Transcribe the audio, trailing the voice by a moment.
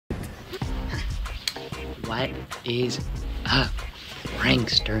what is up,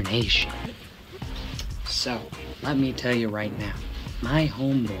 Prankster Nation? So, let me tell you right now, my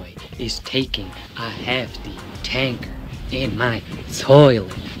homeboy is taking a hefty tanker in my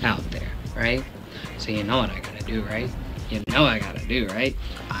toilet out there, right? So you know what I gotta do, right? You know what I gotta do, right?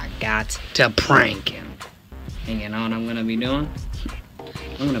 I got to prank him. And you know what I'm gonna be doing?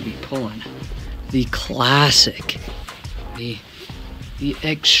 I'm gonna be pulling the classic, the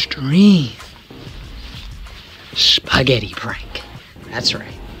extreme spaghetti prank. That's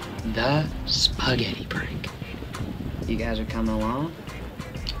right, the spaghetti prank. You guys are coming along?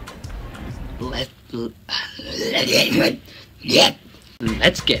 Let's get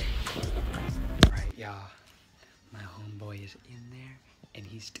it. Alright, y'all. My homeboy is in there, and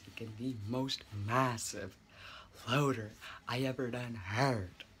he's taking the most massive loader I ever done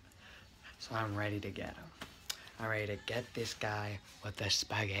heard. So I'm ready to get him. I'm ready to get this guy with the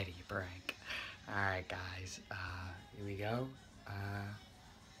spaghetti prank. Alright, guys. Here we go.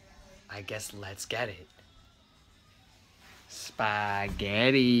 I guess let's get it. Spaghetti.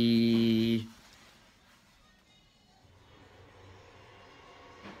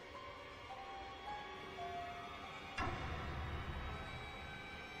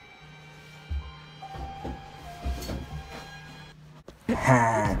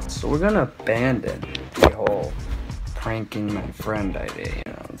 So we're gonna abandon the whole pranking my friend idea, you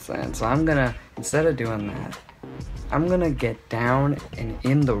know what I'm saying? So I'm gonna, instead of doing that, I'm gonna get down and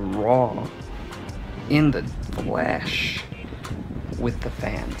in the raw, in the flesh, with the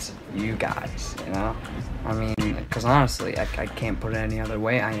fans, you guys, you know? I mean, because honestly, I can't put it any other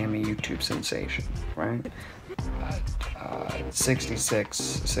way. I am a YouTube sensation, right? 66,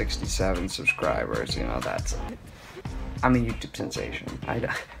 67 subscribers, you know, that's, I'm a YouTube sensation. I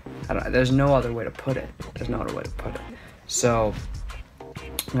don't, there's no other way to put it. There's no other way to put it. So,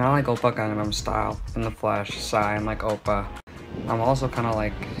 you know, I like Oppa Gangnam Style, in the flesh, Psy, I'm like Oppa. I'm also kind of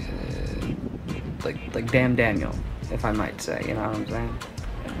like Damn Daniel, if I might say, you know what I'm saying?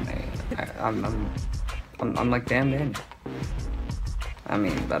 I'm like Damn Daniel. I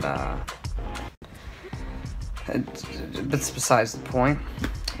mean, but it's besides the point.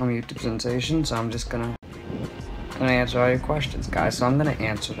 I'm a YouTube sensation, so I'm just gonna answer all your questions, guys. So I'm gonna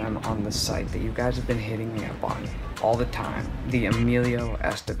answer them on the site that you guys have been hitting me up on all the time, the Emilio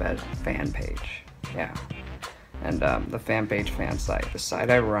Estevez fan page. Yeah. And the fan page fan site, the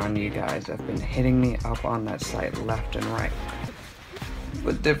site I run, you guys have been hitting me up on that site left and right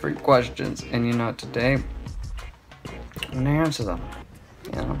with different questions. And you know, today I'm gonna answer them,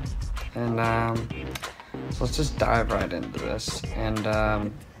 you know. And so let's just dive right into this. And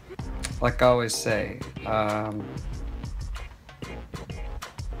like I always say,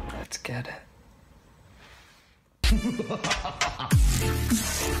 let's get it.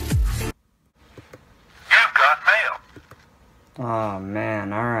 Oh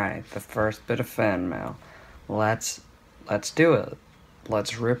man, alright, the first bit of fan mail. Let's do it.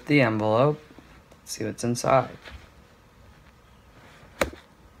 Let's rip the envelope, see what's inside.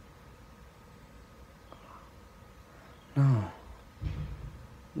 No.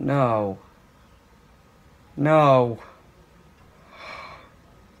 No. No.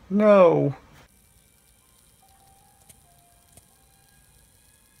 No.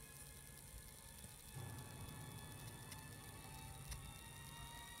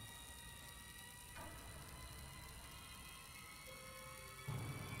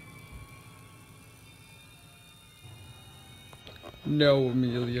 No,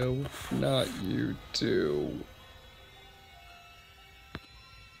 Emilio, not you too.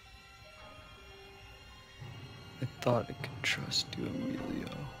 I thought I could trust you, Emilio.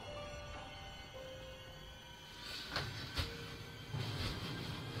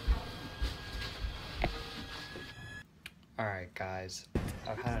 Alright guys,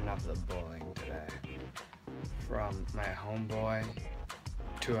 I've had enough of the bullying today. From my homeboy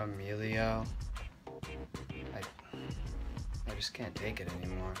to Emilio, I just can't take it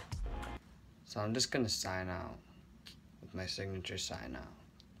anymore. So I'm just gonna sign out with my signature sign out,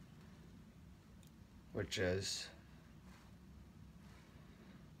 which is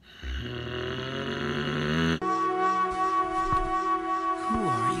Who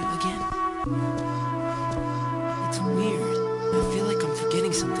are you again? It's weird. I feel like I'm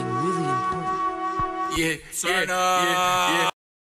forgetting something really important. Yeah, sign up. Yeah.